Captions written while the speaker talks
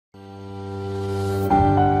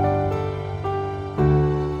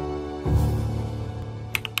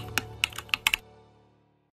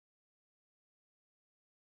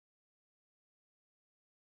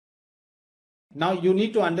Now you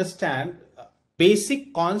need to understand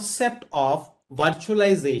basic concept of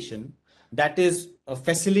virtualization that is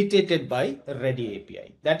facilitated by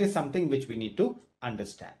ReadyAPI. That is something which we need to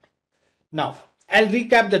understand. Now, I'll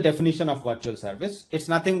recap the definition of virtual service. It's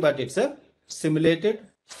nothing but it's a simulated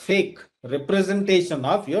fake representation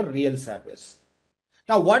of your real service.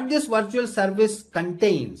 Now, what this virtual service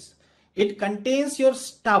contains? It contains your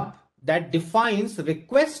stub that defines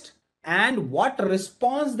request and what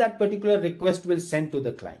response that particular request will send to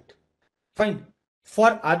the client. Fine.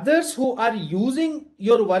 For others who are using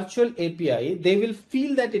your virtual API, they will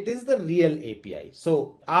feel that it is the real API.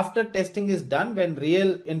 So after testing is done, when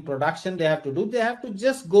real in production they have to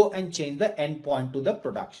just go and change the endpoint to the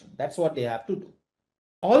production. That's what they have to do.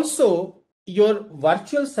 Also, your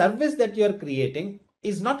virtual service that you're creating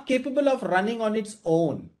is not capable of running on its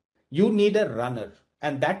own. You need a runner,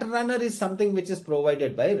 and that runner is something which is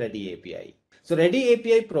provided by ReadyAPI. So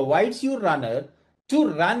ReadyAPI provides you runner to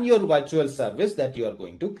run your virtual service that you are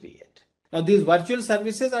going to create. Now, these virtual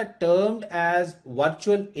services are termed as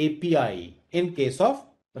virtual API in case of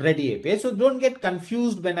ReadyAPI. So don't get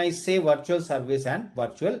confused when I say virtual service and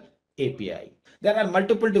virtual API. There are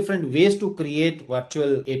multiple different ways to create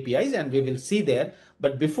virtual APIs, and we will see there.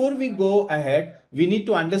 But before we go ahead, we need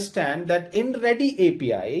to understand that in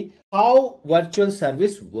ReadyAPI, how virtual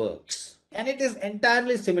service works. And it is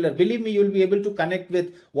entirely similar. Believe me, you'll be able to connect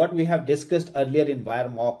with what we have discussed earlier in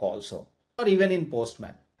WireMock also, or even in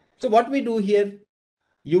Postman. So what we do here,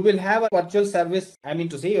 you will have a virtual service. I mean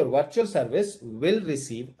to say your virtual service will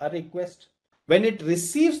receive a request. When it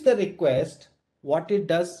receives the request, what it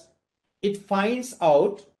does, it finds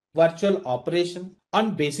out virtual operation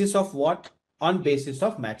on basis of what? On basis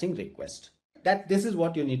of matching request. That this is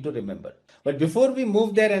what you need to remember. But before we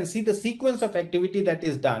move there and see the sequence of activity that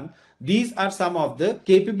is done, these are some of the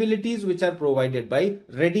capabilities which are provided by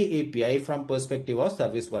ReadyAPI from perspective of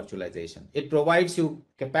service virtualization. It provides you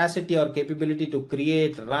capacity or capability to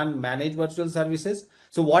create, run, manage virtual services.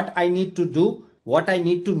 So what I need to do, what I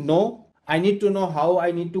need to know how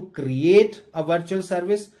I need to create a virtual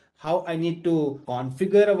service, how I need to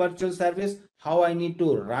configure a virtual service, how I need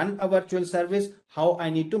to run a virtual service, how I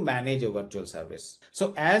need to manage a virtual service.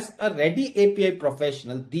 So as a ReadyAPI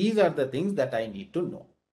professional, these are the things that I need to know.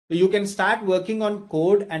 So you can start working on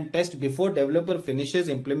code and test before developer finishes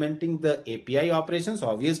implementing the API operations.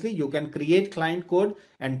 Obviously, you can create client code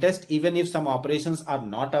and test even if some operations are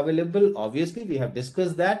not available. Obviously, we have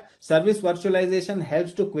discussed that. Service virtualization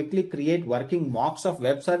helps to quickly create working mocks of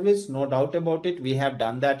web service. No doubt about it. We have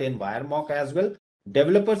done that in WireMock as well.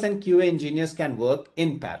 Developers and QA engineers can work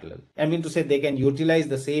in parallel. I mean to say they can utilize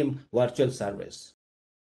the same virtual service.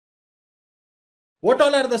 What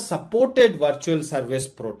all are the supported virtual service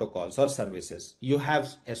protocols or services? You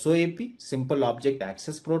have SOAP, Simple Object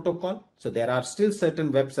Access Protocol. So there are still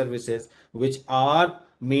certain web services which are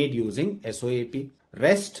made using SOAP.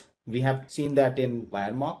 REST, we have seen that in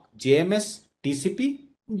WireMock. JMS, TCP,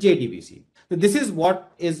 JDBC. So this is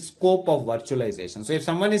what is scope of virtualization. So if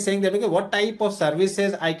someone is saying that, okay, what type of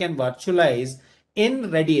services I can virtualize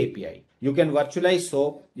in ReadyAPI? You can virtualize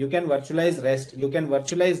SOAP, you can virtualize REST, you can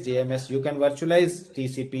virtualize JMS, you can virtualize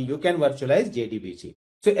TCP, you can virtualize JDBC.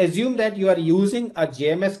 So assume that you are using a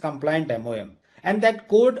JMS compliant MOM and that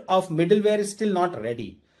code of middleware is still not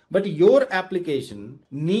ready. But your application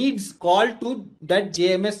needs call to that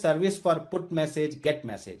JMS service for put message, get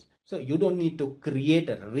message. So you don't need to create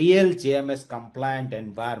a real JMS compliant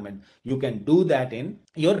environment. You can do that in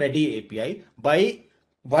your ReadyAPI by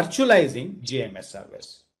virtualizing JMS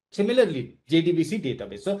service. Similarly, JDBC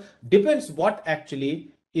database. So depends what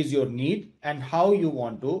actually is your need and how you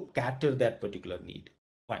want to cater that particular need.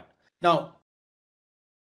 Fine. Now,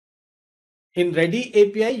 in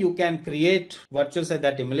ReadyAPI, you can create virtual service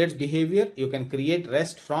that emulates behavior. You can create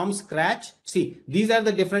REST from scratch. See, these are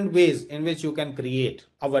the different ways in which you can create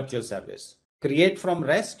a virtual service. Create from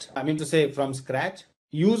REST, I mean to say from scratch.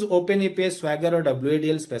 Use OpenAPI Swagger or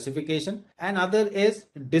WADL specification, and other is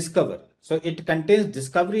Discover. So it contains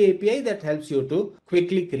Discovery API that helps you to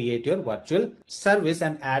quickly create your virtual service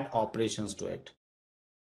and add operations to it.